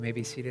You may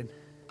be seated.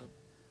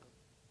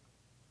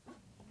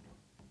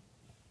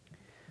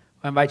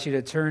 I invite you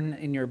to turn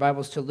in your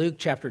Bibles to Luke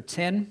chapter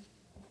 10.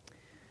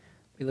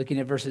 We'll be looking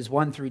at verses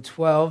 1 through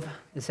 12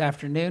 this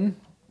afternoon.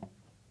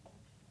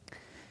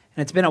 And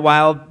it's been a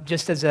while.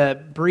 Just as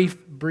a brief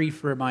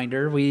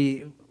reminder,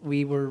 we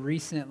were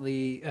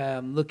recently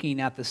looking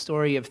at the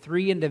story of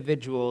three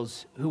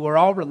individuals who were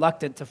all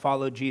reluctant to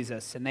follow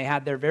Jesus. And they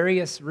had their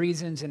various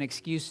reasons and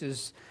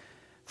excuses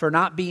for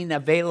not being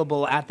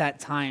available at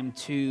that time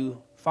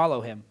to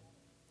follow him.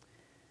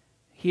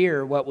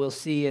 Here, what we'll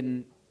see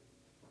in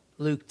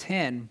Luke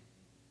 10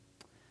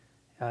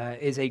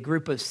 is a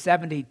group of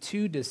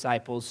 72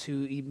 disciples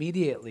who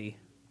immediately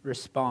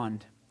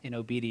respond in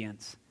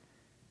obedience.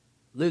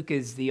 Luke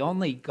is the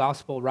only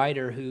gospel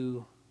writer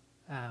who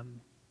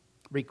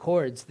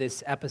records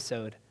this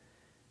episode,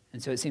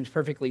 and so it seems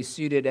perfectly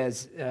suited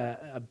as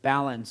a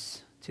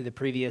balance to the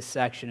previous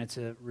section. It's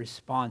a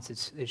response.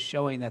 It's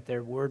showing that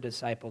there were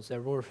disciples,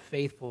 there were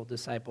faithful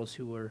disciples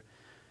who were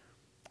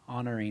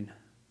honoring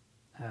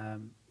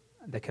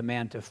the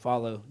command to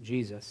follow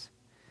Jesus.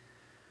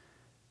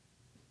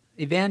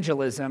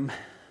 Evangelism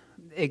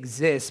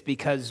exists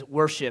because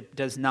worship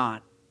does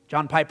not.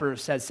 John Piper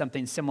says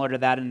something similar to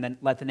that in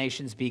Let the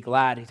Nations Be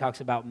Glad. He talks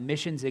about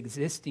missions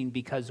existing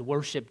because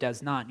worship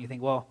does not. And you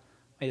think, well,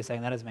 wait a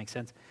second, that doesn't make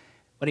sense.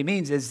 What he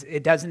means is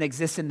it doesn't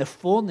exist in the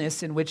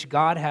fullness in which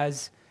God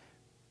has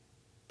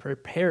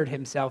prepared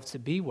himself to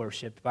be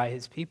worshiped by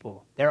his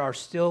people. There are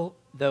still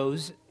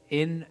those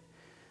in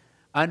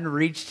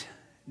unreached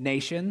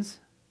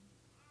nations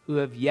who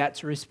have yet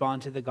to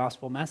respond to the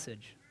gospel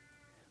message,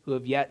 who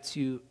have yet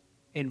to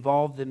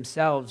involve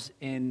themselves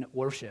in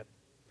worship,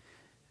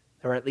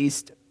 or at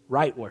least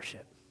right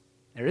worship.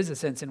 There is a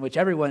sense in which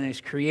everyone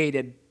is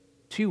created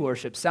to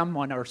worship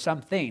someone or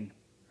something,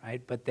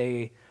 right? But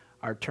they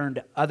are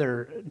turned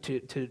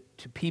to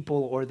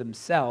people or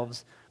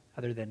themselves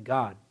other than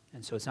God.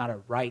 And so it's not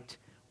a right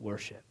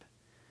worship.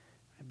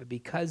 But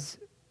because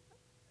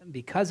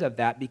of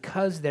that,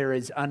 because there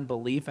is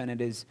unbelief, and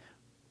it is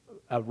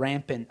a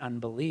rampant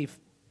unbelief,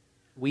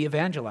 we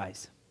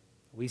evangelize.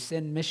 We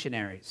send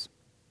missionaries.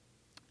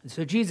 And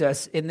so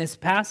Jesus, in this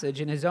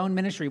passage, in his own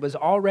ministry, was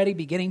already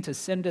beginning to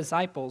send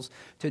disciples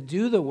to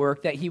do the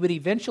work that he would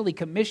eventually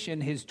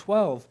commission his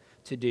 12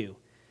 to do.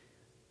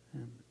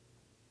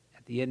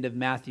 At the end of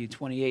Matthew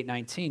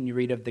 28:19, you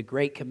read of the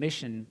Great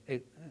Commission,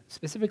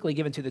 specifically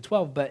given to the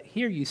 12, but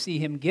here you see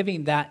him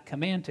giving that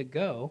command to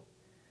go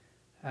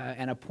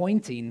and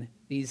appointing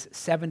these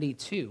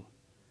 72.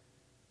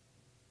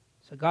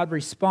 So God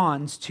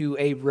responds to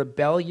a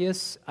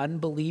rebellious,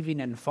 unbelieving,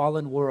 and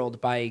fallen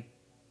world by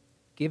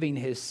giving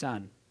his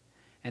Son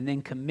and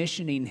then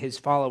commissioning his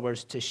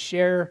followers to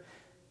share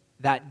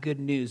that good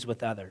news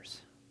with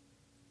others.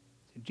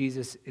 So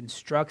Jesus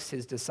instructs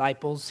his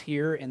disciples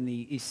here in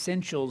the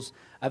essentials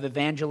of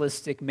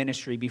evangelistic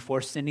ministry before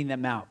sending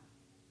them out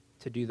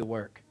to do the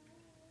work.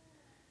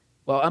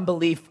 Well,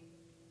 unbelief,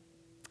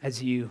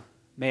 as you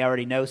may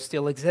already know,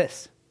 still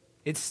exists.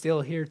 It's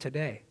still here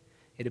today.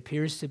 It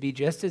appears to be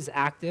just as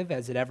active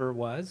as it ever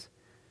was.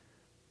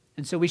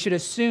 And so we should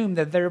assume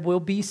that there will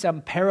be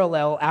some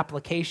parallel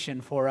application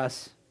for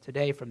us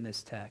today from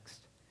this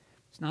text.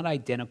 It's not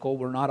identical.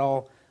 We're not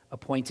all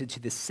appointed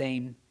to the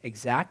same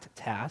exact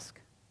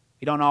task.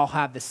 We don't all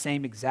have the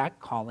same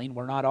exact calling.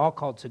 We're not all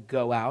called to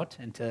go out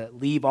and to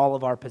leave all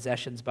of our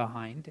possessions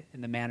behind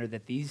in the manner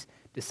that these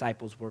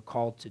disciples were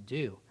called to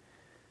do.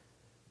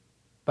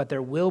 But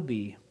there will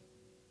be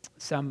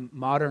some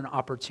modern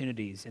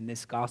opportunities in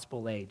this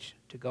gospel age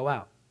to go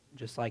out,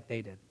 just like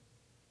they did.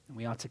 And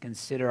we ought to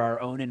consider our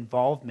own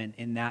involvement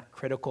in that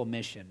critical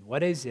mission.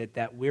 What is it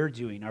that we're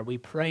doing? Are we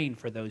praying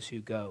for those who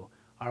go?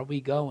 Are we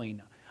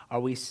going?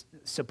 Are we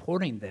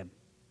supporting them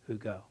who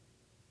go?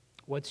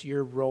 What's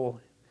your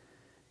role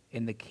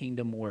in the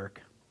kingdom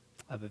work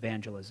of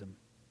evangelism?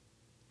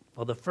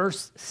 Well, the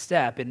first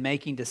step in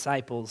making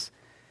disciples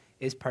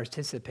is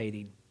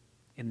participating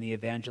in the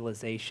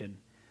evangelization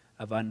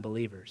of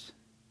unbelievers.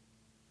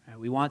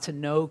 We want to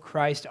know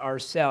Christ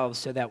ourselves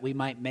so that we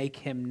might make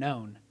him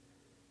known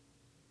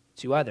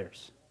to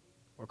others.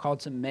 We're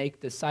called to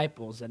make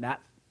disciples, and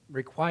that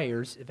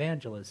requires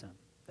evangelism.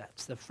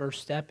 That's the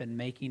first step in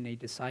making a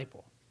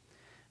disciple.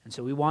 And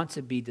so we want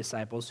to be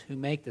disciples who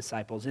make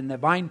disciples. In the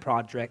Vine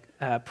Project,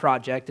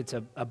 it's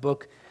a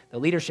book the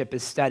leadership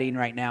is studying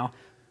right now.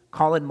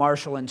 Colin,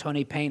 Marshall, and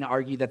Tony Payne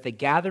argue that the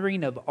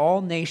gathering of all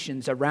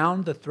nations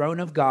around the throne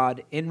of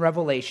God in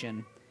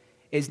Revelation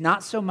is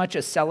not so much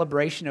a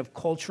celebration of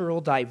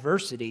cultural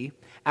diversity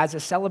as a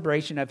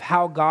celebration of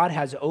how God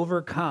has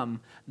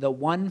overcome the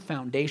one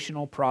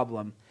foundational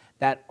problem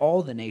that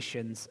all the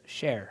nations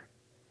share,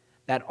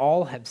 that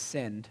all have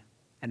sinned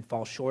and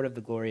fall short of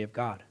the glory of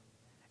God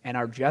and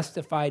are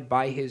justified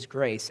by his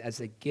grace as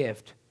a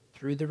gift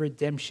through the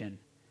redemption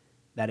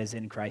that is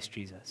in Christ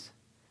Jesus.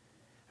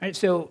 All right,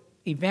 so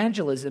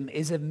evangelism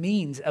is a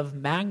means of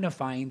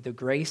magnifying the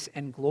grace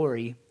and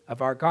glory of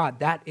our God.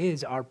 That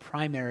is our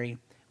primary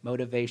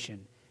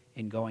motivation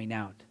in going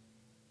out.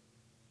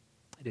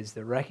 It is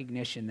the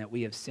recognition that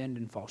we have sinned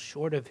and fall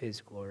short of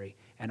his glory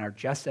and are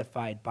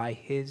justified by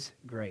his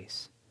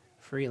grace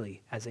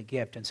freely as a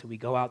gift. And so we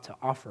go out to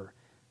offer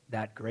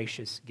that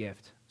gracious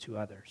gift to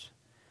others.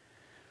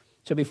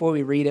 So before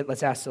we read it,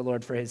 let's ask the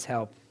Lord for his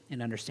help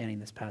in understanding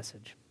this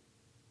passage.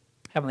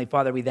 Heavenly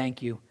Father, we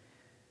thank you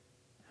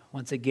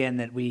once again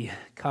that we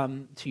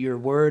come to your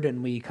word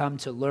and we come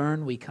to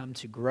learn, we come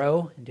to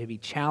grow and to be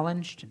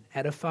challenged and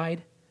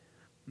edified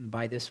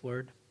by this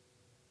word.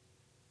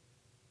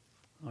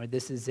 Lord,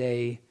 this is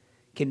a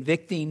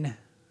convicting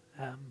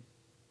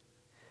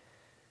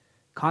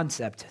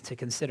concept to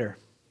consider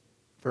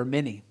for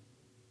many.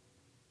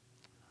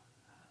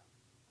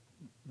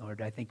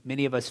 Lord, I think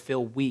many of us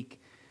feel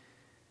weak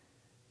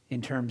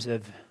in terms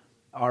of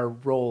our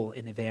role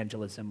in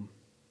evangelism.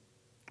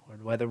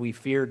 Lord, whether we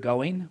fear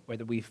going,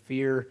 whether we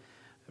fear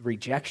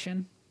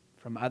rejection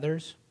from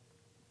others,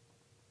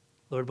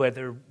 Lord,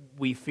 whether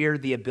we fear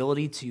the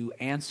ability to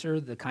answer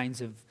the kinds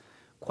of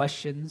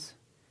questions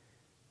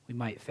we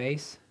might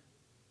face.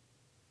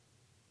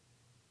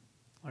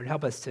 Lord,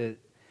 help us to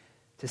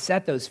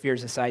set those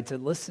fears aside, to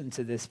listen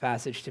to this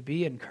passage, to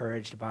be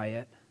encouraged by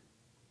it,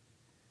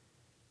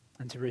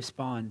 and to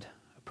respond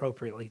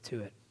appropriately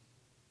to it.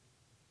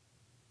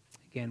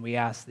 Again, we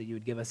ask that you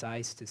would give us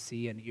eyes to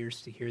see and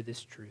ears to hear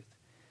this truth,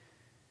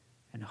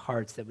 and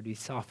hearts that would be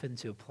softened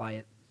to apply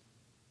it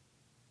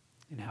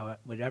in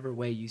whatever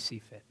way you see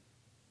fit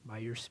by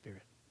your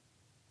Spirit.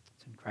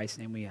 It's in Christ's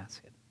name we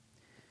ask it.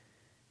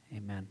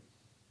 Amen.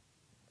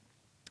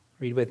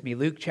 Read with me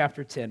Luke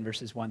chapter 10,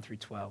 verses 1 through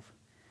 12.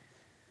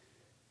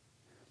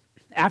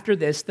 After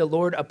this, the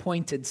Lord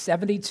appointed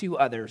 72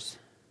 others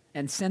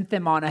and sent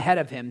them on ahead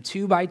of him,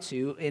 2 by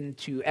 2,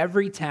 into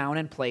every town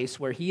and place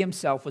where he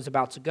himself was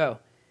about to go.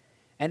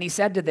 And he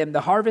said to them,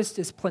 "The harvest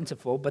is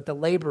plentiful, but the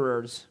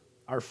laborers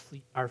are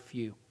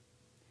few.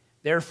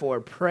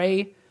 Therefore,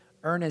 pray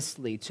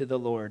earnestly to the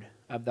Lord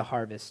of the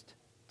harvest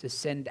to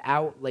send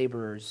out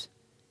laborers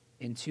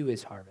into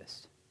his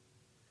harvest.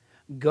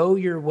 Go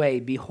your way.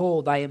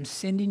 Behold, I am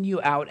sending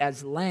you out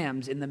as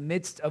lambs in the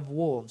midst of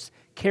wolves.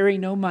 Carry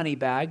no money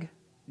bag,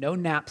 no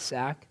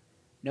knapsack,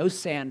 no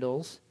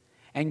sandals,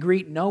 and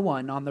greet no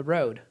one on the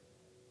road.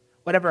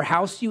 Whatever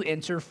house you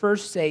enter,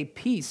 first say,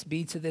 'Peace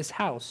be to this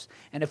house.'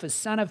 And if a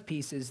son of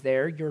peace is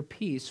there, your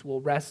peace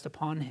will rest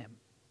upon him.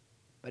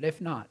 But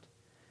if not,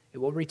 it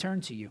will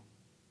return to you.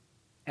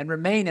 And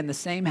remain in the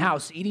same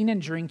house, eating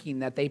and drinking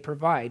what they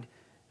provide,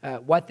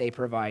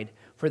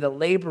 for the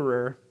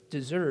laborer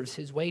deserves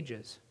his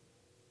wages.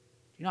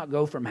 Do not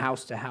go from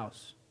house to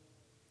house.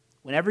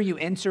 Whenever you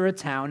enter a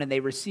town and they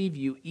receive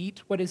you, eat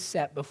what is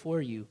set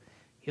before you.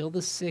 Heal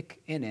the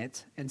sick in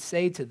it, and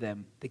say to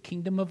them, 'The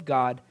kingdom of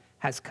God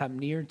has come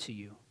near to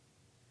you.'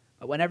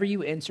 But whenever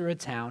you enter a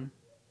town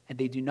and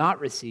they do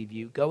not receive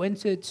you, go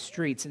into its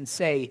streets and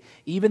say,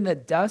 'Even the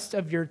dust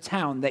of your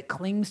town that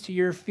clings to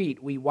your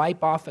feet we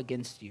wipe off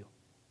against you.'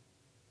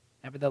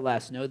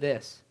 Nevertheless, know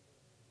this,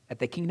 that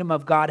the kingdom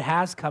of God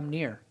has come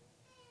near.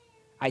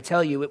 I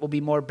tell you, it will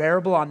be more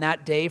bearable on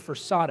that day for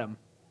Sodom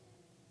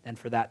than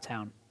for that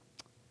town."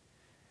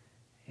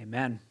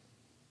 Amen.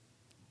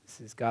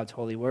 This is God's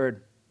holy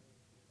word.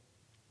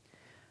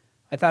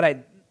 I thought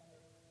I'd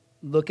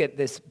look at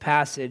this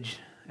passage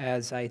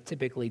as I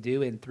typically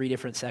do in 3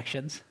 different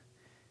sections.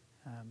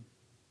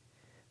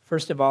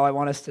 First of all, I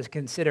want us to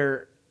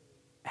consider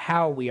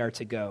how we are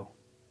to go.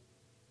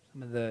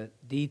 Some of the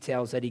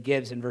details that he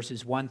gives in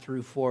verses 1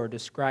 through 4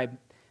 describe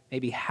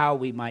maybe how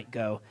we might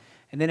go.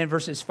 And then in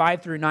verses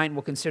 5 through 9,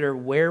 we'll consider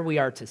where we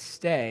are to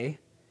stay.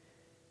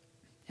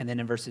 And then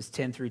in verses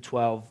 10 through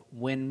 12,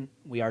 when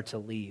we are to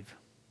leave.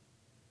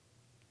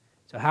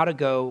 So how to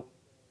go,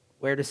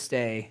 where to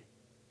stay,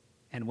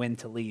 and when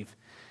to leave.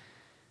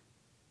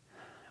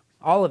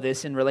 All of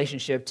this in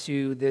relationship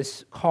to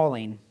this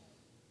calling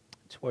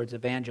towards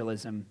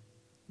evangelism.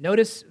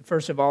 Notice,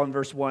 first of all, in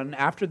verse 1,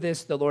 after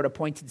this, the Lord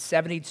appointed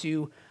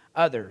 72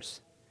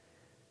 others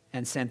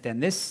and sent them.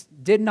 This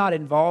did not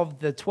involve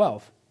the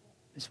 12.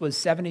 This was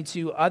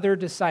 72 other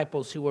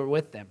disciples who were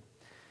with them.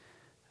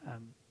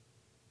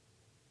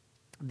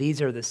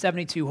 These are the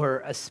 72 who are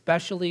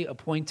especially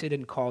appointed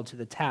and called to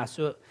the task.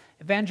 So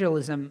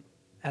evangelism,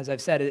 as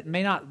I've said, it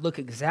may not look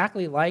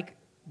exactly like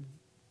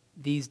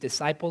these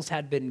disciples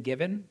had been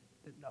given.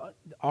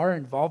 Our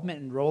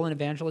involvement and role in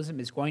evangelism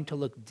is going to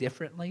look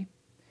differently.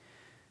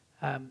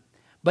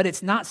 But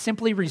it's not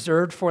simply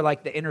reserved for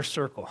like the inner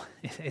circle.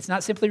 It's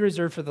not simply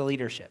reserved for the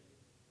leadership.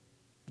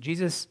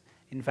 Jesus,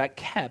 in fact,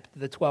 kept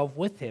the 12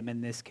 with him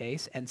in this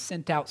case and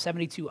sent out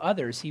 72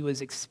 others. He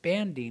was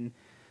expanding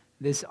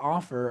this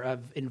offer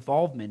of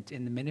involvement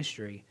in the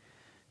ministry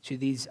to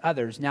these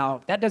others.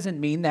 Now, that doesn't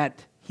mean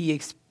that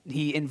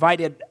he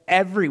invited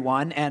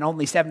everyone and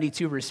only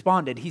 72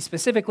 responded. He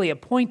specifically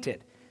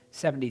appointed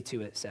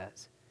 72, it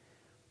says.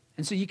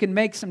 And so you can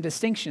make some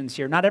distinctions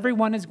here. Not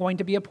everyone is going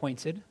to be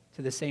appointed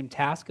to the same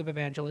task of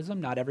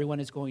evangelism. Not everyone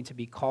is going to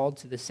be called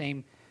to the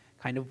same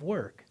kind of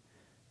work.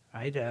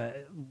 Right?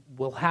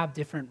 We'll have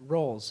different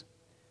roles.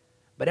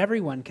 But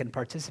everyone can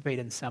participate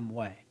in some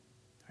way.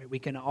 Right? We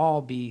can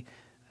all be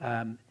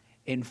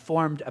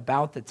informed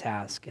about the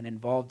task and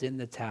involved in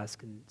the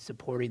task and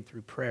supporting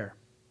through prayer.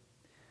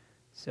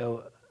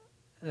 So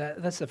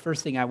that's the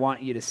first thing I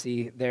want you to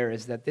see there,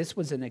 is that this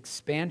was an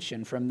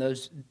expansion from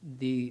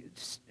the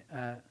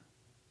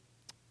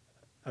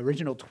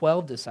original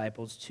 12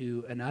 disciples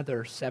to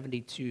another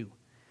 72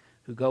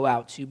 who go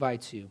out two by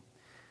two.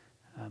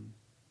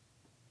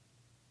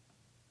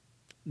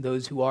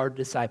 Those who are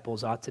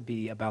disciples ought to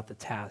be about the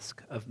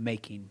task of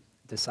making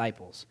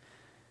disciples.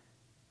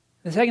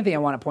 The second thing I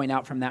want to point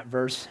out from that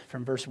verse,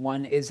 from verse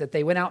 1, is that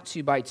they went out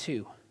two by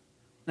two.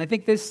 And I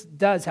think this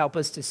does help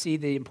us to see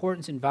the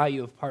importance and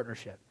value of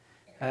partnership.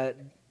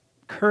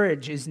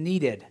 Courage is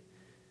needed,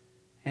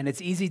 and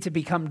it's easy to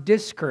become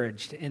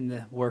discouraged in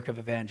the work of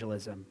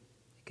evangelism.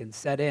 It can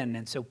set in,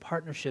 and so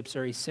partnerships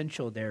are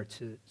essential there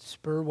to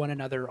spur one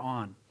another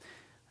on.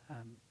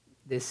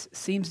 This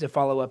seems to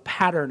follow a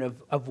pattern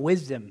of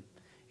wisdom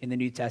in the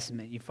New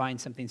Testament. You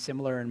find something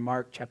similar in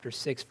Mark chapter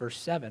 6, verse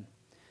 7,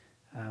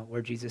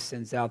 where Jesus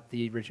sends out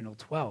the original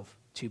 12,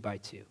 two by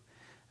two.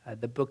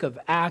 The book of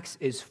Acts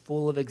is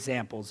full of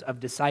examples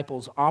of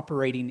disciples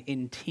operating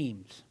in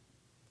teams,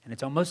 and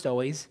it's almost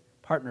always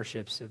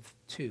partnerships of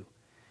two.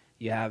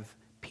 You have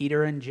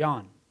Peter and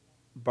John,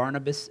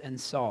 Barnabas and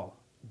Saul,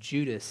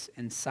 Judas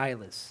and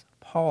Silas,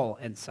 Paul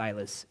and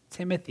Silas,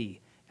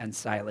 Timothy and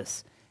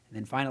Silas, and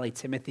then finally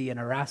Timothy and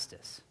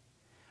Erastus.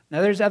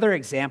 Now there's other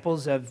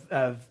examples of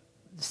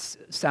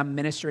some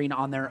ministering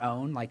on their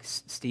own, like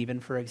Stephen,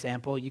 for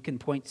example. You can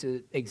point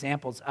to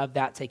examples of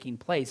that taking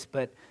place,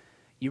 but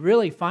you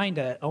really find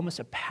almost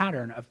a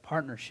pattern of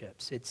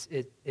partnerships.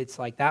 It's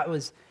like that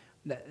was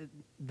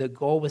the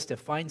goal, was to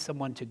find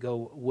someone to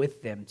go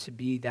with them, to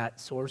be that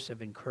source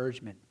of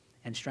encouragement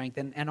and strength,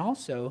 and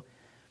also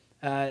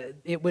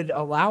it would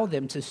allow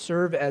them to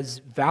serve as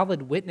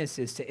valid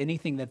witnesses to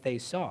anything that they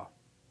saw.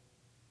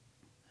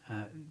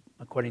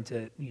 According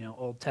to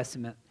Old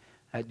Testament,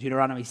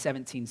 Deuteronomy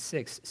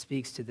 17:6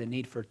 speaks to the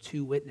need for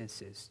two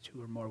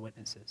or more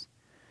witnesses.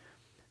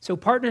 So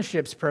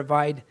partnerships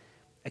provide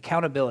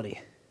accountability.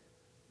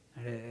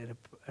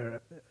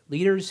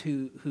 Leaders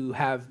who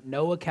have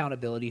no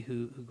accountability,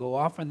 who go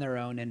off on their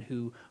own and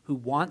who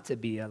want to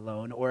be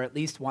alone, or at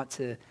least want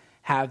to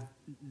have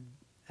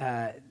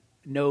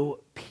no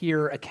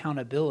peer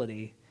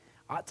accountability,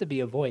 ought to be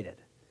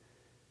avoided.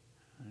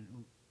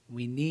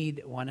 We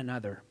need one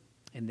another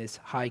in this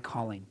high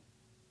calling.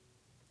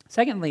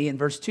 Secondly, in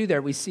verse 2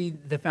 there, we see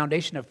the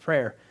foundation of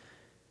prayer.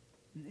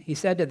 He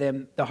said to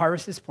them, "The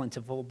harvest is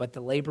plentiful, but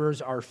the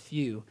laborers are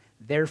few.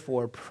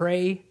 Therefore,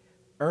 pray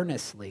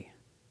earnestly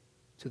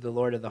to the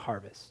Lord of the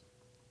harvest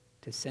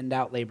to send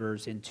out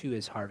laborers into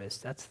his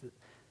harvest." That's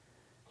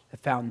the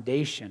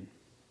foundation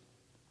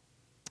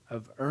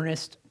of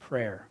earnest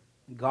prayer.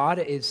 God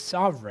is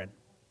sovereign.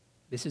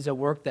 This is a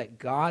work that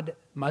God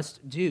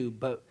must do,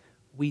 but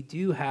we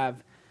do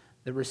have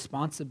the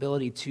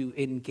responsibility to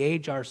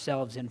engage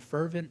ourselves in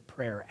fervent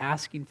prayer,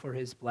 asking for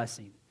his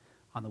blessing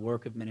on the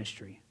work of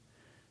ministry.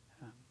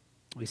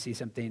 We see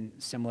something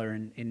similar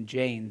in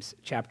James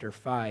chapter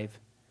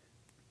 5,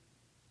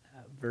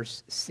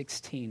 verse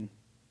 16.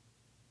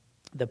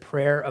 "The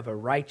prayer of a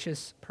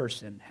righteous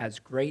person has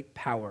great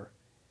power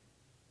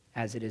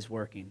as it is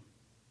working."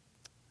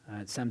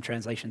 Some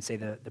translations say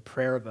the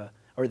prayer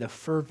or the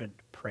fervent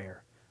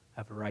prayer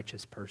of a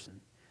righteous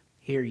person.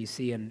 Here you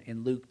see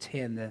in Luke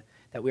 10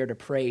 that we are to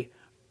pray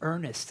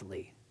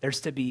earnestly.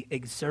 There's to be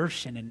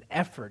exertion and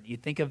effort. You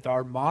think of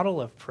our model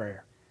of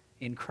prayer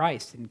in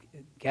Christ, in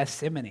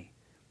Gethsemane,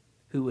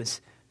 who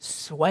was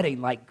sweating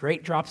like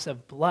great drops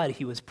of blood.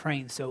 He was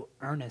praying so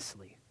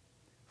earnestly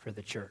for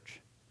the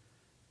church.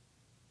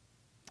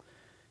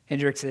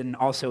 Hendriksen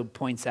also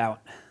points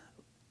out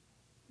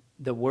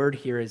the word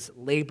here is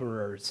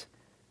laborers,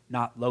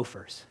 not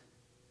loafers.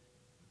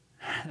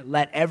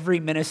 Let every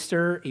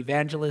minister,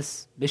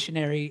 evangelist,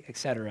 missionary,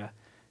 etc.,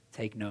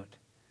 take note.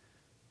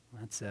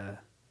 That's a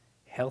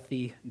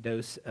healthy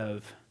dose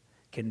of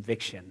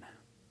conviction.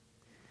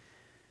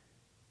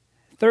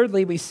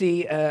 Thirdly, we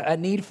see a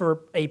need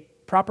for a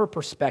proper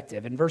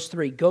perspective. In verse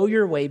 3, "Go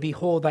your way,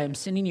 behold, I am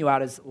sending you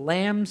out as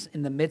lambs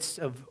in the midst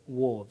of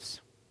wolves."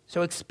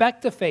 So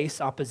expect to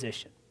face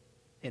opposition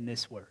in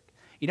this work.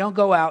 You don't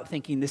go out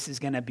thinking this is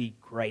going to be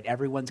great,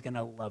 everyone's going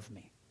to love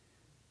me.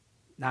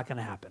 Not going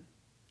to happen.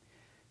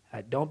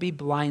 Don't be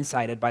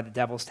blindsided by the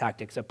devil's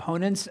tactics.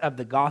 Opponents of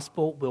the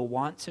gospel will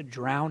want to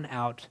drown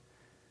out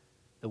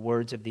the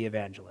words of the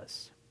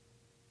evangelist.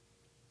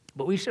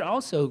 But we should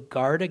also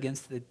guard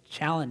against the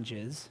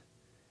challenges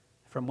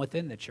from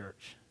within the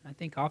church. I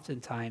think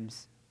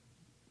oftentimes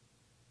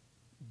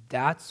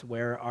that's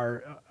where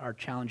our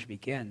challenge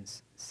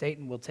begins.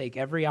 Satan will take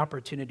every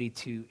opportunity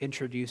to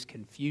introduce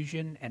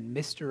confusion and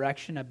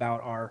misdirection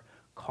about our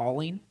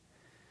calling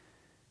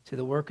to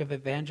the work of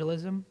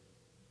evangelism,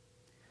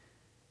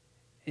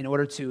 in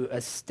order to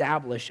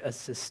establish a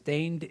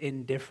sustained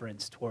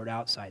indifference toward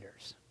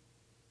outsiders.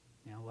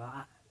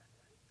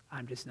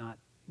 I'm just not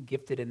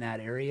gifted in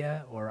that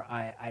area, or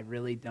I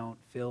really don't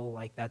feel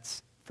like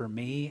that's for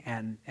me,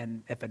 and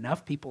if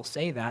enough people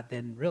say that,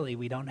 then really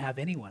we don't have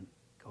anyone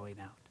going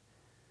out.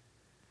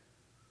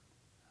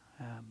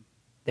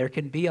 There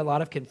can be a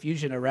lot of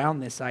confusion around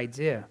this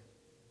idea,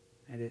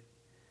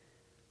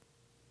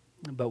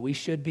 but we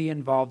should be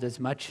involved as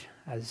much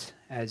as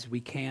we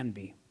can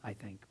be, I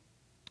think,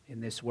 in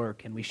this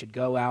work, and we should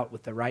go out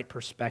with the right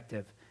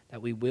perspective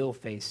that we will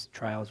face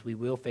trials, we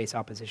will face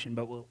opposition,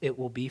 but it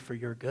will be for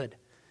your good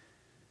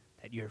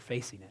that you're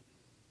facing it.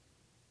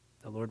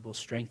 The Lord will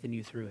strengthen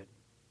you through it.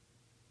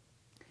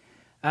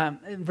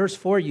 In verse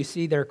 4, you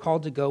see they're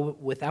called to go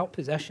without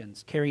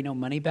possessions, carry no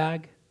money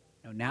bag,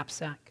 no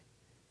knapsack,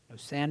 no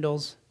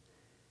sandals,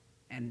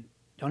 and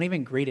don't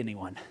even greet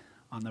anyone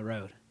on the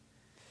road.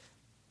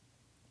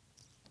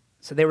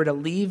 So they were to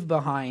leave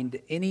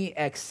behind any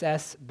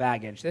excess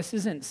baggage. This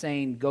isn't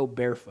saying go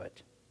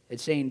barefoot.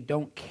 It's saying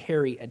don't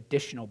carry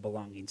additional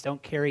belongings.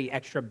 Don't carry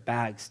extra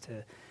bags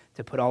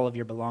to put all of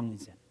your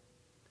belongings in.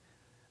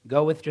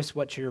 Go with just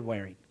what you're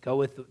wearing. Go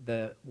with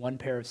the one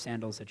pair of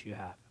sandals that you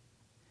have.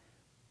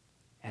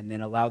 And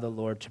then allow the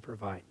Lord to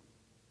provide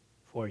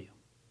for you.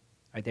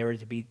 Right? They were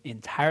to be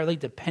entirely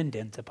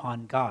dependent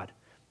upon God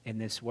in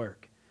this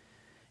work.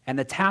 And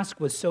the task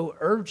was so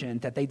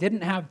urgent that they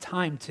didn't have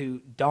time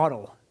to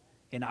dawdle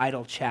in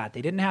idle chat.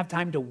 They didn't have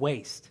time to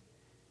waste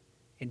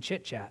in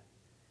chit-chat.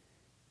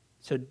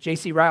 So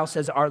J.C. Ryle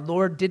says, our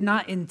Lord did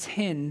not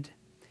intend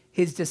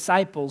his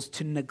disciples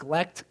to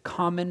neglect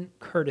common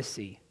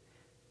courtesy.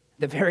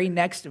 The very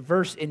next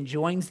verse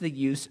enjoins the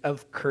use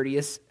of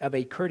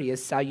a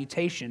courteous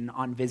salutation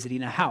on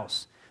visiting a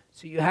house.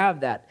 So you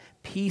have that,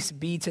 peace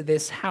be to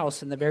this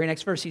house in the very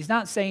next verse. He's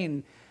not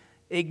saying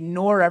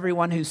ignore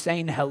everyone who's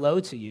saying hello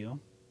to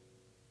you.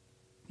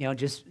 You know,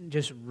 just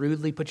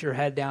rudely put your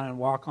head down and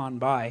walk on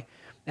by.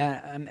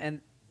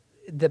 And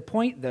the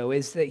point, though,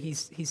 is that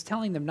he's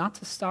telling them not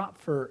to stop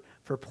for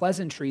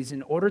pleasantries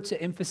in order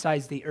to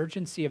emphasize the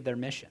urgency of their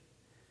mission.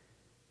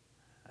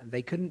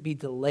 They couldn't be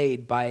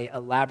delayed by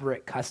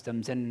elaborate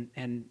customs, and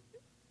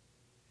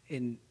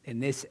in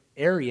this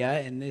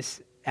area,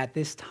 at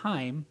this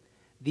time,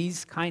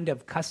 these kind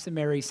of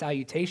customary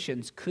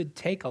salutations could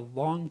take a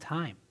long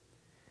time.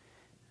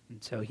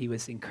 And so he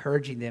was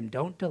encouraging them,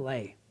 don't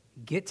delay.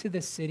 Get to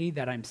the city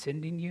that I'm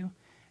sending you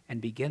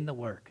and begin the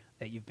work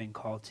that you've been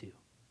called to.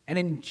 And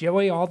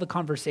enjoy all the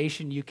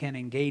conversation you can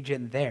engage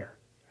in there,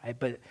 right?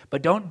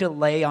 But don't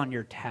delay on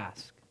your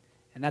task.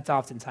 And that's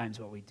oftentimes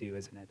what we do,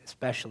 isn't it?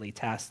 Especially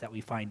tasks that we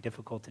find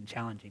difficult and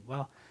challenging.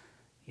 Well,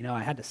 you know,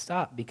 I had to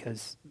stop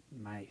because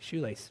my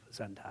shoelace was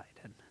untied,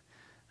 and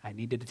I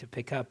needed to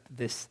pick up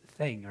this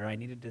thing, or I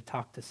needed to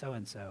talk to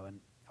so-and-so, and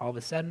all of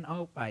a sudden,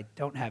 I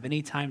don't have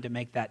any time to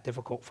make that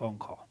difficult phone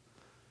call.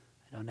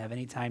 I don't have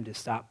any time to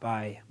stop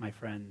by my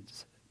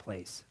friend's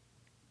place.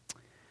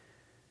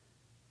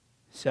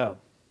 So,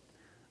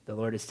 the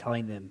Lord is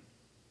telling them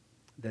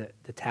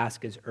the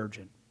task is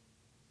urgent.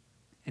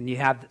 And you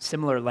have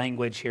similar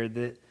language here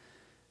that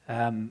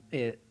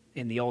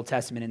in the Old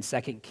Testament in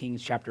 2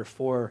 Kings chapter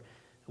 4,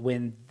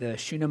 when the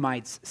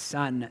Shunammite's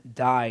son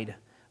died,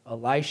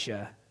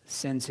 Elisha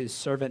sends his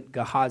servant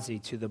Gehazi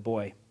to the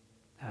boy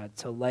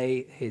to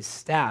lay his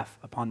staff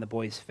upon the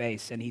boy's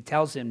face. And he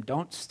tells him,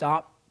 don't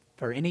stop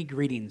for any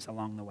greetings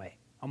along the way.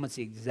 Almost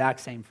the exact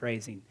same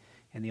phrasing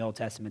in the Old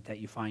Testament that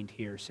you find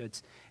here. So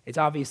it's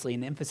obviously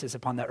an emphasis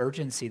upon the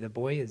urgency. The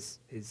boy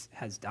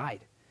has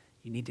died.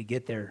 You need to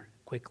get there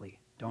quickly.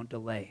 Don't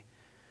delay.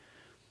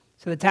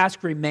 So the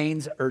task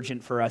remains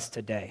urgent for us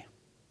today,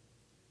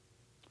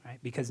 right?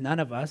 Because none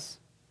of us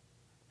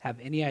have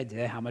any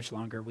idea how much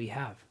longer we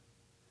have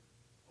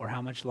or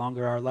how much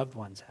longer our loved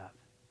ones have.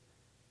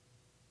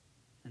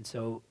 And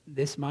so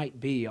this might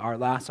be our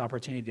last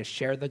opportunity to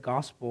share the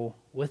gospel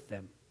with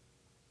them.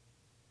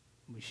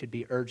 We should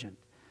be urgent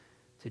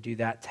to do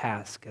that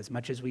task as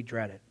much as we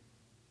dread it.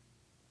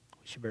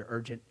 We should be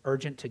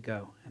urgent to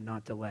go and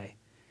not delay.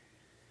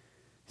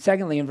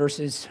 Secondly, in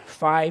verses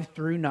 5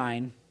 through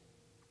 9,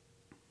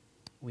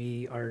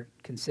 we are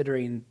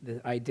considering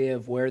the idea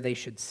of where they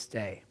should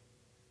stay.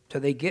 So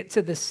they get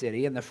to the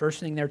city, and the first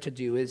thing they're to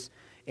do is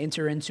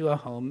enter into a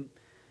home.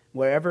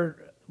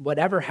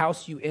 Whatever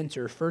house you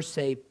enter, first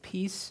say,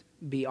 peace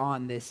be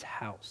on this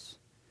house.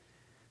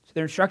 So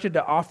they're instructed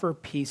to offer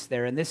peace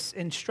there, and this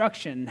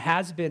instruction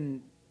has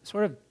been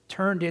sort of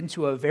turned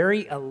into a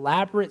very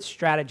elaborate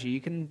strategy. You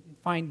can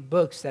find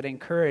books that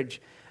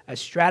encourage a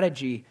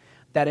strategy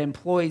that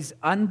employs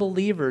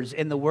unbelievers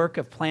in the work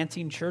of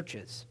planting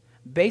churches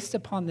based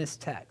upon this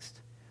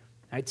text.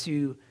 Right?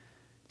 To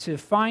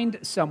find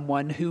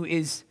someone who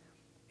is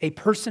a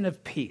person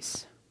of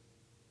peace,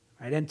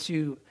 right? And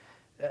to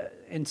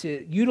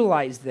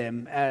utilize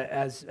them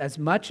as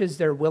much as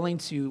they're willing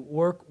to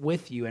work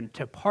with you and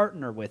to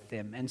partner with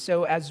them. And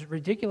so as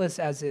ridiculous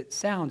as it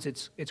sounds,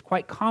 it's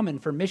quite common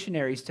for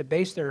missionaries to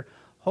base their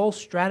whole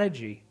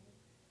strategy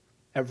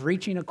of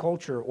reaching a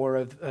culture or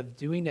of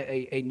doing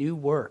a new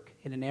work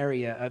in an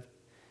area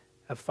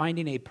of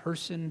finding a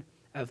person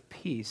of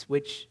peace,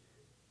 which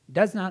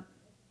does not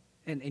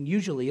and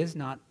usually is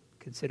not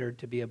considered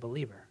to be a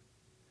believer.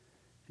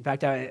 In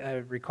fact,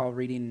 I recall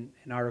reading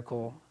an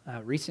article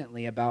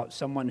recently about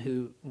someone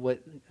who,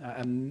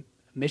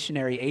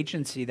 missionary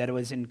agency that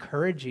was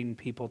encouraging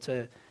people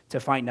to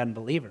find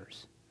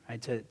unbelievers,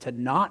 right? To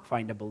not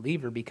find a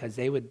believer because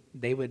they would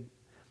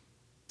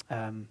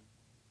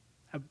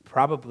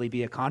probably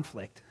be a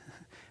conflict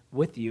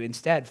with you.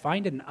 Instead,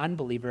 find an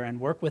unbeliever and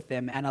work with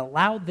them and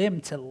allow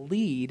them to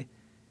lead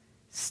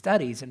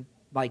studies and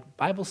like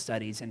Bible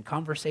studies and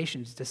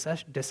conversations,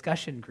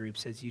 discussion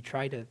groups as you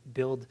try to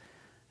build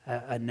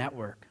a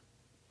network.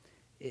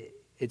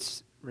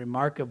 It's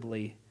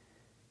remarkably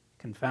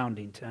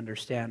confounding to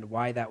understand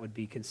why that would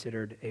be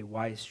considered a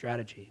wise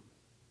strategy.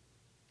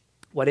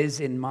 What is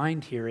in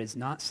mind here is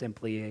not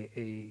simply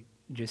a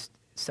just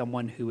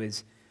someone who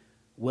is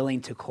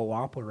willing to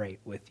cooperate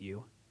with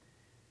you.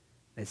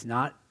 It's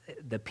not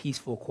the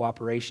peaceful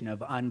cooperation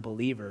of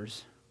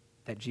unbelievers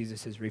that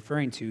Jesus is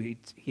referring to.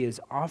 He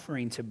is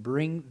offering to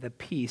bring the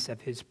peace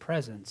of his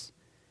presence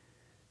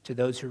to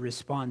those who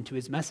respond to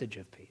his message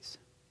of peace.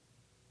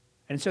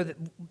 And so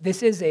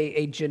this is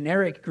a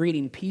generic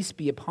greeting, peace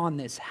be upon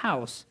this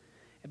house.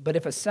 But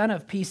if a son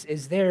of peace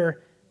is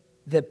there,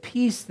 the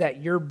peace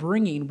that you're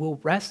bringing will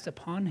rest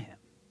upon him.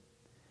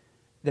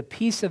 The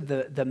peace of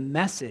the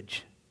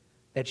message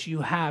that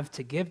you have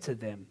to give to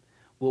them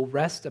will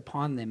rest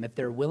upon them if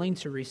they're willing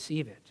to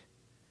receive it.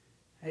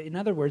 In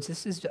other words,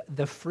 this is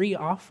the free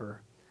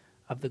offer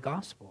of the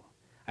gospel.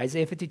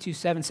 Isaiah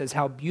 52:7 says,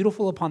 "How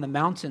beautiful upon the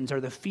mountains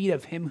are the feet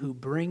of him who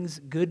brings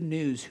good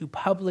news, who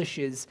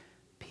publishes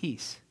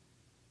peace,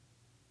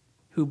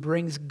 who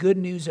brings good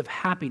news of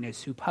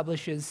happiness, who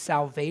publishes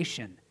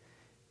salvation."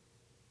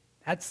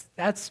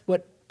 That's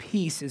what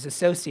peace is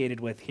associated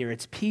with here.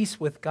 It's peace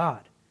with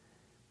God.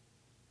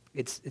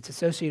 It's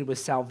associated with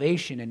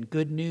salvation and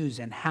good news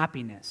and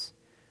happiness.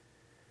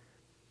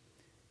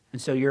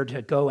 And so you're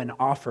to go and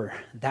offer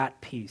that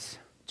peace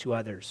to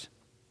others,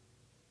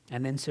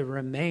 and then to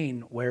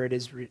remain where it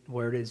is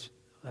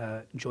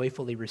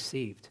joyfully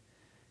received,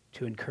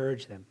 to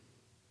encourage them.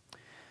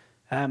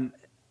 And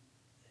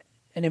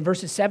in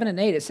verses 7 and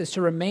 8, it says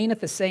to remain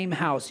at the same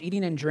house,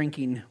 eating and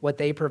drinking what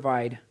they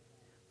provide,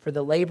 for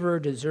the laborer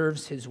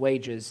deserves his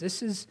wages.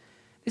 This is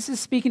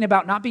speaking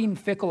about not being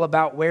fickle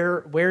about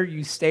where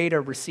you stayed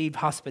or received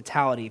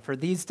hospitality. For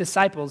these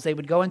disciples, they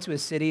would go into a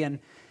city and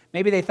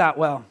maybe they thought,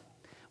 well,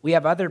 we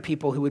have other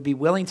people who would be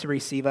willing to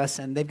receive us,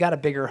 and they've got a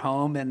bigger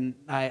home, and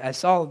I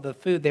saw the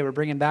food they were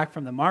bringing back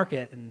from the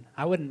market, and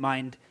I wouldn't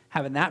mind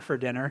having that for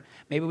dinner.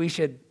 Maybe we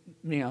should,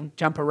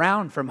 jump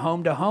around from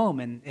home to home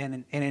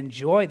and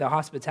enjoy the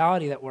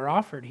hospitality that we're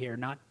offered here,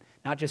 not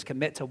just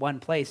commit to one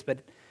place, but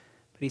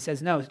he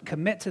says, no,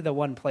 commit to the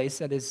one place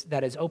that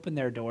has opened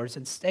their doors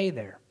and stay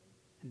there.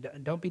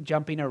 Don't be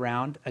jumping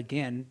around,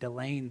 again,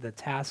 delaying the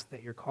task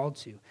that you're called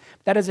to.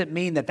 That doesn't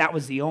mean that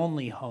was the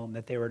only home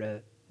that they were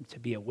to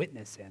be a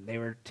witness in. They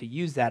were to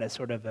use that as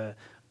sort of a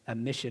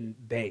mission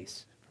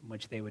base from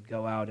which they would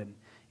go out and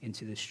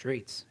into the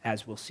streets.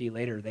 As we'll see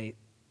later,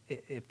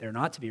 if they're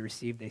not to be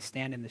received, they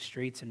stand in the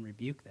streets and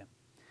rebuke them.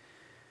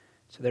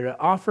 So they're to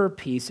offer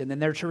peace, and then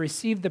they're to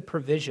receive the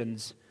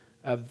provisions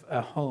of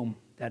a home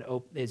that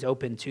is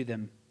open to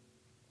them.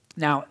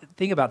 Now,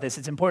 think about this.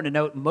 It's important to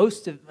note,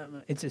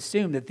 it's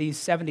assumed that these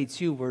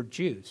 72 were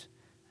Jews.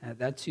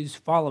 That's who's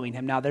following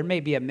him. Now, there may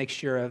be a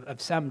mixture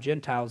of some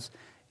Gentiles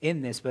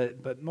in this,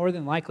 but more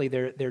than likely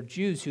they're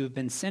Jews who have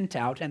been sent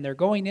out, and they're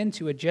going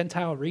into a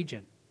Gentile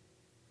region.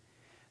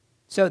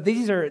 So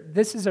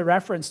this is a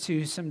reference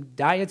to some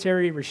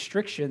dietary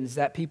restrictions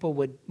that people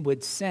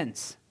would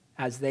sense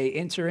as they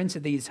enter into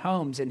these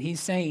homes, and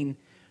he's saying,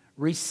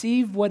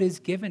 receive what is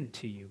given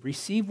to you,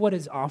 receive what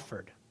is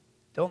offered.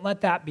 Don't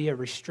let that be a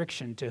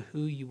restriction to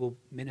who you will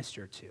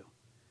minister to.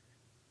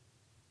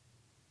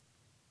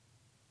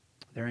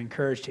 They're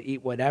encouraged to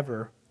eat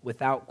whatever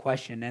without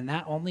question, and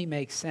that only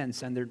makes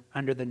sense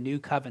under the new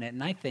covenant.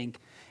 And I think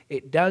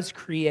it does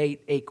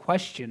create a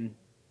question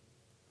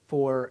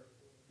for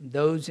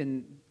those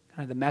in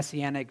kind of the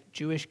Messianic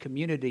Jewish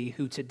community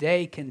who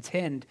today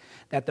contend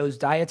that those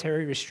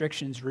dietary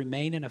restrictions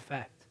remain in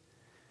effect.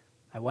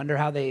 I wonder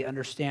how they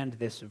understand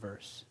this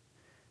verse,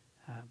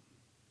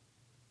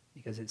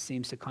 because it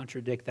seems to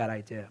contradict that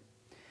idea.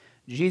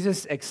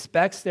 Jesus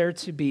expects there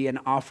to be an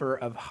offer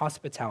of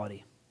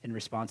hospitality in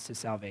response to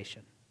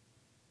salvation.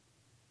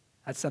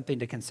 That's something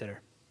to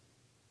consider.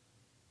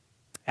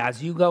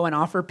 As you go and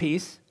offer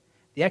peace,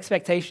 the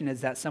expectation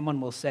is that someone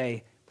will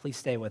say, please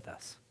stay with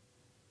us.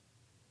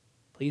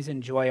 Please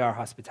enjoy our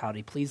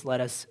hospitality. Please let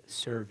us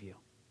serve you.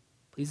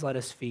 Please let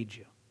us feed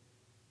you.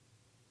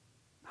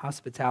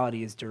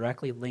 Hospitality is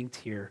directly linked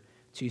here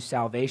to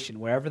salvation.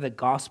 Wherever the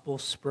gospel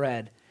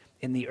spread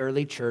in the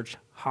early church,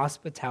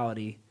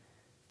 hospitality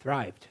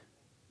thrived.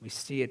 We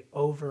see it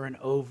over and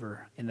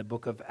over in the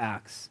book of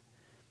Acts.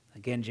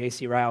 Again,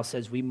 J.C. Ryle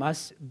says, we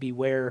must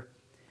beware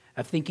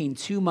of thinking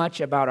too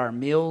much about our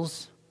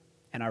meals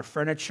and our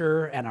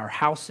furniture and our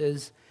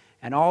houses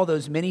and all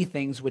those many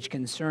things which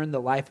concern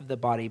the life of the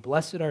body.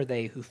 Blessed are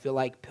they who feel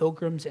like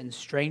pilgrims and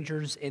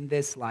strangers in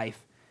this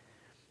life,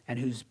 and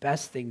whose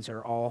best things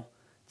are all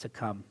to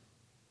come.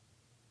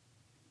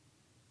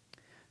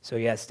 So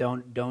yes,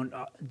 don't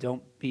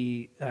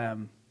be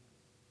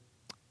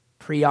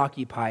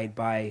preoccupied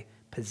by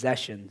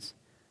possessions,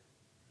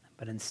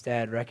 but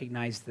instead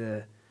recognize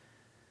the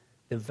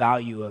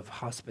value of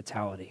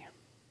hospitality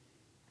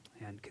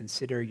and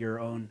consider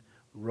your own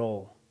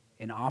role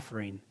in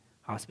offering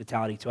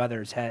hospitality to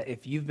others.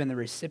 If you've been the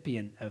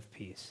recipient of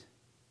peace,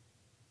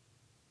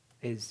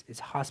 is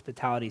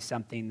hospitality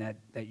something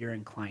that you're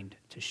inclined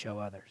to show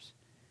others?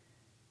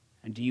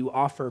 And do you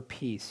offer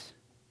peace?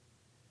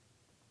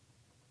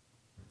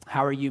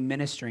 How are you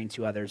ministering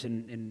to others?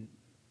 In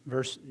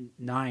verse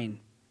 9,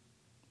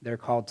 they're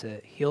called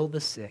to heal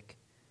the sick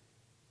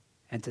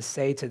and to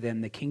say to them,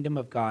 the kingdom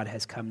of God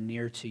has come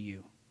near to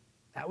you.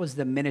 That was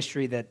the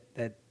ministry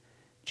that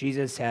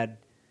Jesus had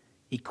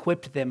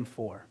equipped them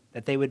for,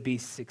 that they would be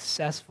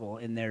successful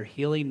in their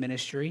healing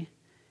ministry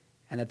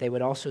and that they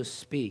would also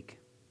speak.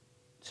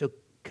 So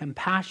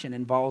compassion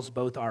involves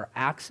both our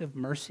acts of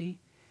mercy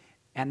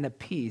and the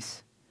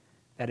peace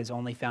that is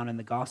only found in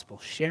the gospel,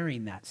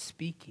 sharing that,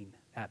 speaking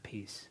that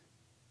peace.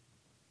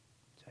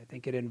 So I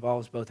think it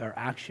involves both our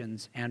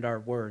actions and our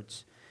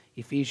words.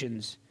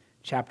 Ephesians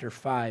chapter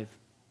 2,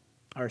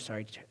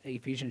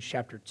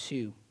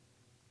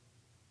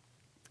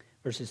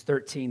 verses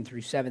 13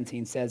 through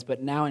 17 says,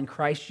 "But now in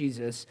Christ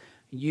Jesus,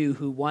 you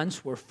who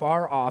once were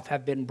far off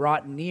have been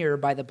brought near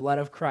by the blood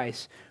of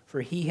Christ,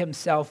 for he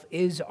himself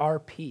is our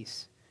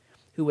peace,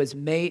 who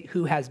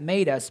has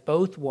made us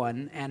both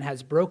one and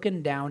has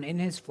broken down in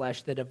his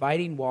flesh the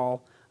dividing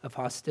wall of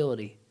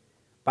hostility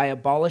by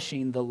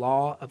abolishing the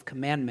law of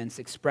commandments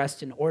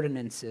expressed in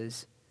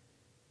ordinances,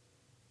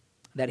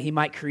 that he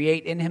might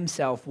create in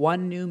himself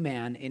one new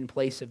man in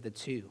place of the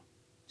two,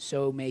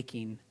 so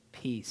making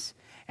peace,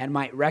 and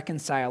might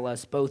reconcile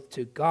us both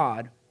to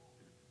God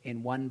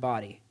in one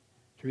body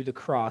through the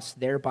cross,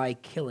 thereby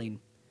killing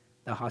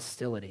the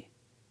hostility.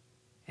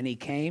 And he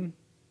came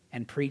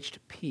and preached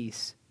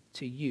peace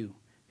to you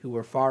who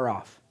were far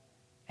off,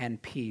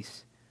 and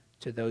peace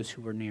to those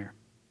who were near."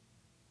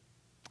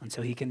 And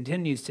so he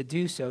continues to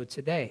do so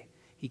today.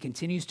 He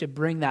continues to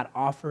bring that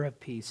offer of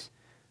peace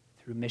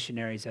through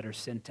missionaries that are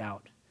sent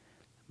out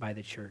by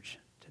the church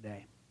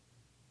today.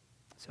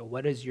 So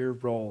what is your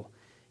role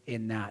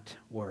in that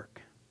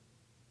work?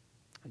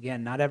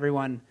 Again, not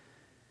everyone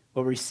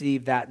will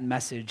receive that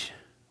message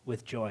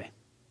with joy.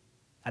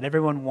 Not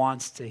everyone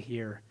wants to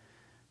hear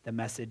the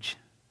message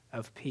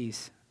of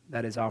peace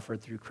that is offered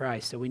through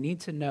Christ. So we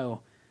need to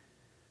know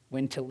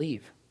when to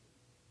leave.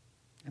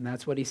 And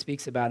that's what he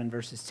speaks about in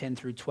verses 10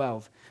 through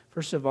 12.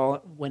 First of all,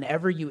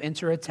 whenever you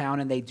enter a town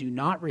and they do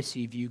not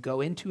receive you,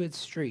 go into its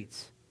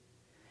streets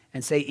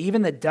and say,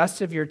 even the dust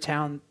of your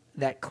town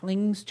that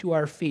clings to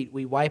our feet,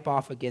 we wipe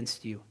off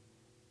against you.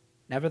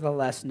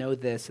 Nevertheless, know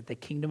this, that the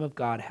kingdom of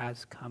God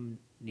has come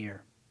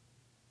near.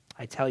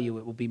 I tell you,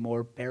 it will be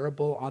more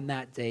bearable on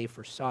that day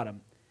for Sodom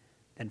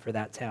than for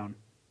that town.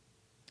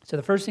 So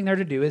the first thing they're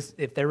to do is,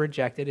 if they're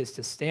rejected, is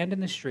to stand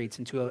in the streets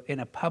in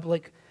a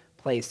public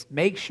place.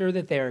 Make sure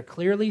that they are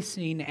clearly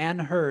seen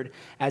and heard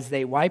as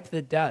they wipe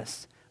the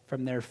dust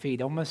from their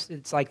feet. Almost,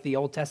 it's like the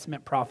Old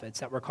Testament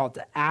prophets that were called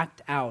to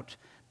act out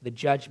the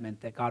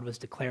judgment that God was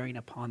declaring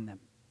upon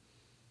them.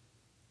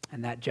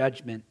 And that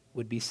judgment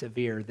would be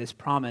severe. This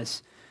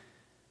promise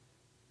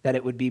that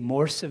it would be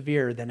more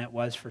severe than it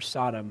was for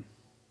Sodom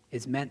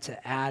is meant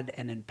to add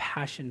an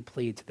impassioned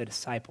plea to the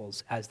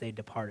disciples as they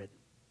departed.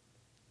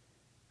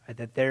 Right?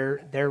 That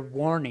their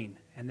warning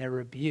and their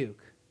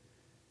rebuke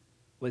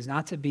was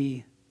not to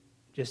be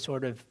just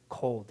sort of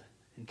cold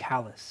and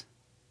callous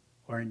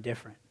or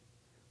indifferent,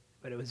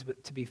 but it was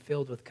to be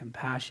filled with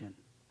compassion,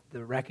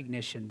 the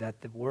recognition that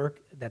the work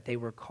that they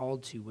were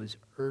called to was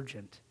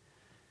urgent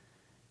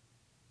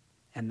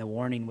and the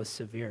warning was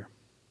severe.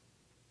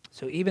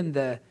 So even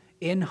the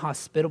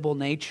inhospitable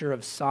nature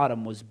of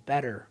Sodom was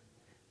better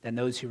than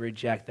those who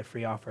reject the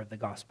free offer of the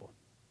gospel.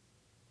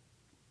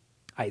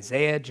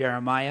 Isaiah,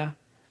 Jeremiah,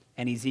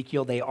 and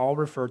Ezekiel, they all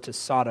refer to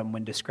Sodom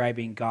when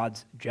describing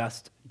God's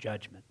just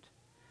judgment.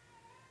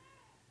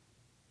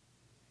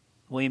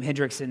 William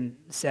Hendriksen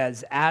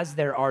says, as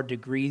there are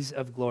degrees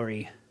of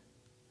glory,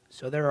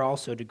 so there are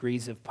also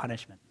degrees of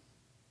punishment.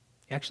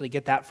 You actually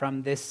get that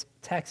from this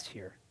text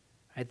here.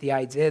 Right? The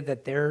idea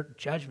that their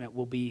judgment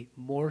will be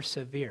more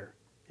severe.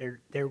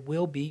 There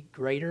will be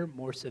greater,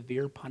 more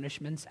severe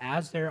punishments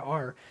as there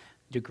are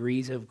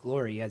degrees of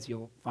glory, as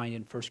you'll find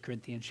in 1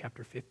 Corinthians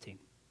chapter 15.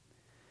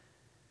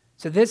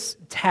 So this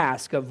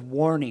task of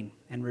warning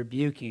and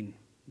rebuking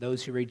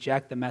those who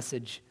reject the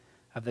message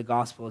of the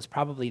gospel is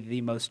probably the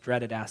most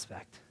dreaded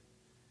aspect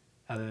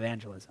of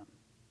evangelism.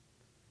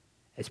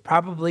 It's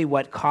probably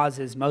what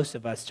causes most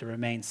of us to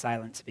remain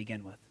silent to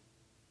begin with,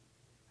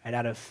 right,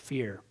 out of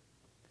fear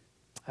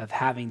of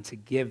having to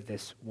give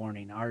this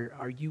warning.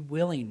 Are you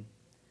willing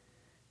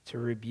to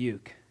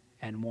rebuke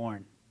and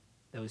warn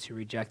those who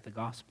reject the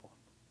gospel?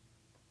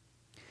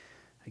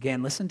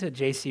 Again, listen to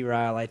J.C.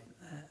 Ryle. I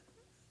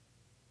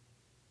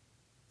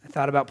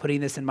thought about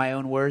putting this in my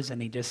own words,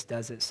 and he just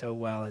does it so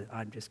well.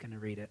 I'm just going to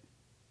read it.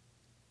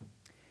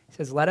 He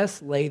says, "Let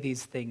us lay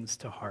these things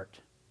to heart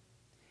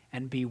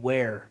and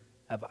beware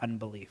of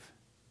unbelief.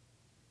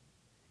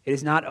 It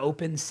is not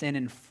open sin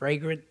and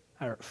flagrant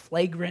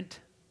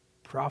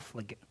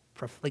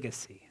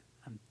profligacy.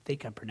 I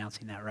think I'm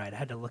pronouncing that right. I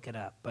had to look it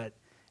up, but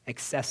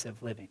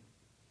excessive living.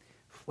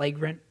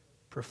 Flagrant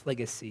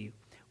profligacy,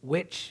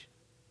 which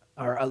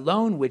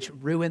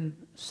ruin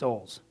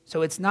souls.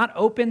 So it's not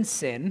open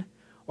sin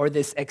or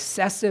this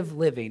excessive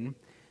living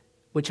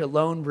which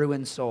alone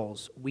ruins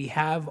souls. We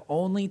have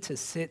only to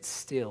sit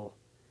still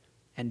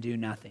and do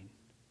nothing.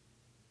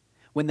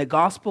 When the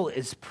gospel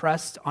is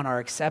pressed on our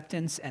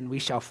acceptance, and we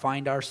shall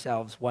find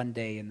ourselves one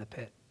day in the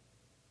pit.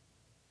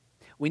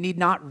 We need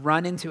not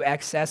run into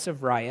excess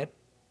of riot.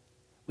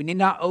 We need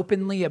not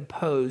openly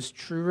oppose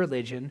true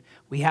religion.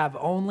 We have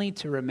only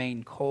to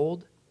remain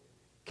cold,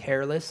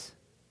 careless,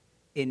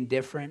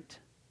 indifferent,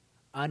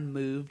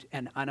 unmoved,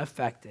 and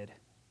unaffected,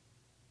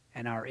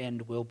 and our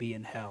end will be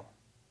in hell.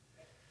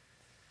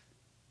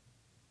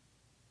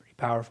 Pretty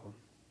powerful.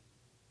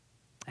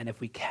 And if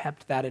we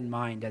kept that in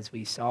mind as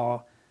we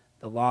saw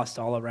the lost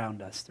all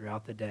around us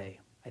throughout the day,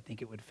 I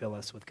think it would fill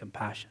us with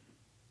compassion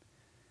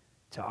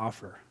to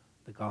offer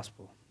the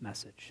gospel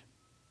message.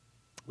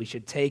 We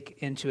should take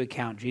into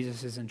account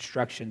Jesus'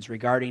 instructions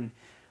regarding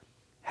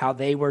how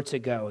they were to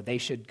go. They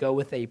should go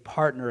with a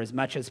partner as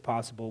much as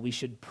possible. We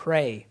should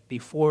pray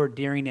before,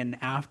 during, and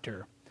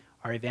after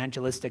our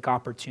evangelistic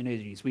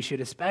opportunities. We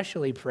should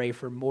especially pray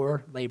for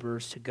more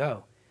laborers to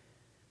go.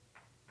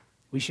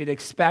 We should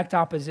expect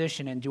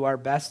opposition and do our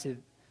best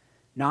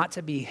not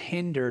to be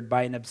hindered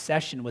by an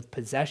obsession with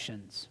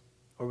possessions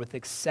or with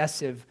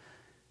excessive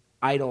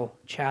idle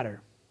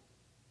chatter.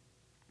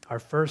 Our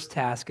first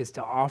task is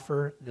to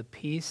offer the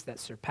peace that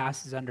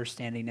surpasses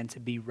understanding and to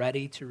be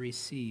ready to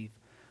receive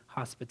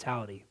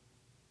hospitality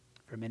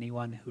from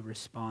anyone who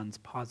responds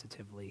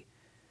positively.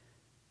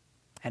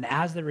 And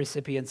as the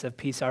recipients of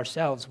peace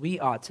ourselves, we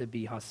ought to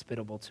be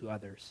hospitable to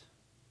others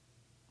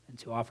and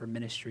to offer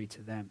ministry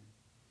to them.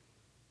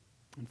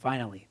 And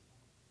finally,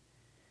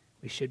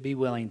 we should be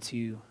willing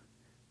to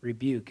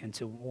rebuke and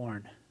to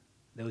warn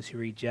those who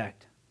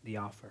reject the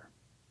offer.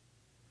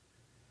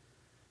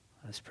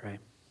 Let's pray.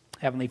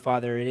 Heavenly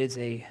Father, it is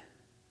an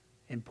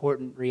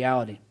important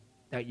reality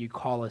that you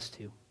call us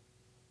to.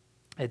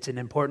 It's an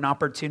important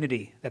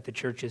opportunity that the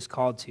church is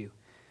called to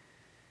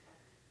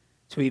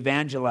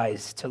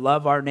evangelize, to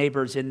love our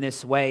neighbors in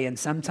this way. And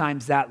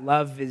sometimes that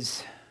love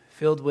is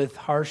filled with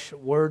harsh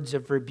words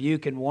of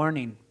rebuke and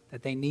warning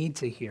that they need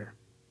to hear.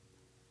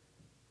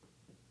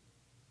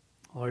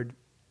 Lord,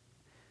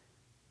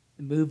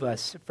 move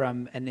us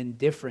from an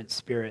indifferent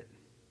spirit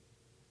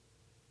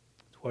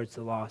towards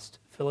the lost.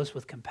 Fill us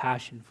with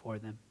compassion for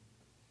them.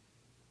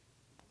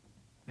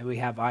 May we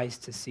have eyes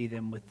to see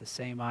them with the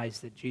same eyes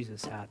that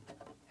Jesus had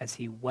as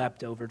he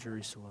wept over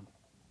Jerusalem.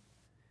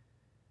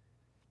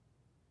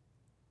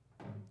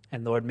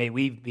 And Lord, may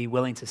we be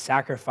willing to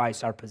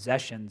sacrifice our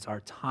possessions,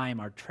 our time,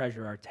 our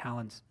treasure, our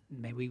talents.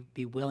 May we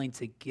be willing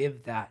to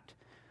give that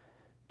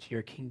to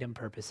your kingdom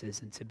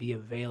purposes and to be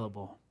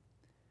available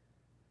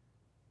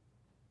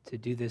to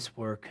do this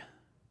work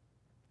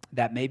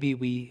that maybe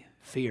we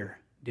fear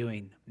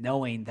doing,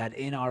 knowing that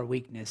in our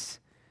weakness,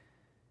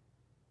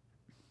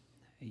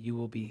 you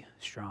will be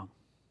strong.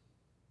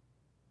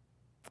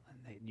 And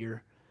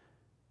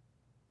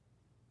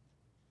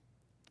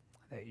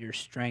that your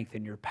strength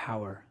and your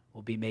power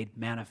will be made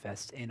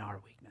manifest in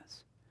our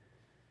weakness.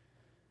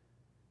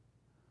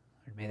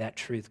 Lord, may that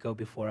truth go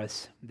before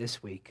us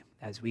this week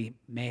as we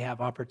may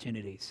have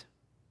opportunities.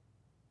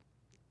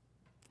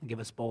 And give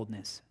us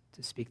boldness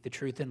to speak the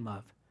truth in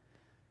love.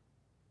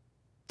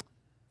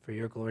 For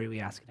your glory we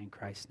ask it in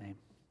Christ's name.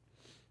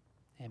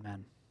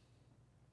 Amen.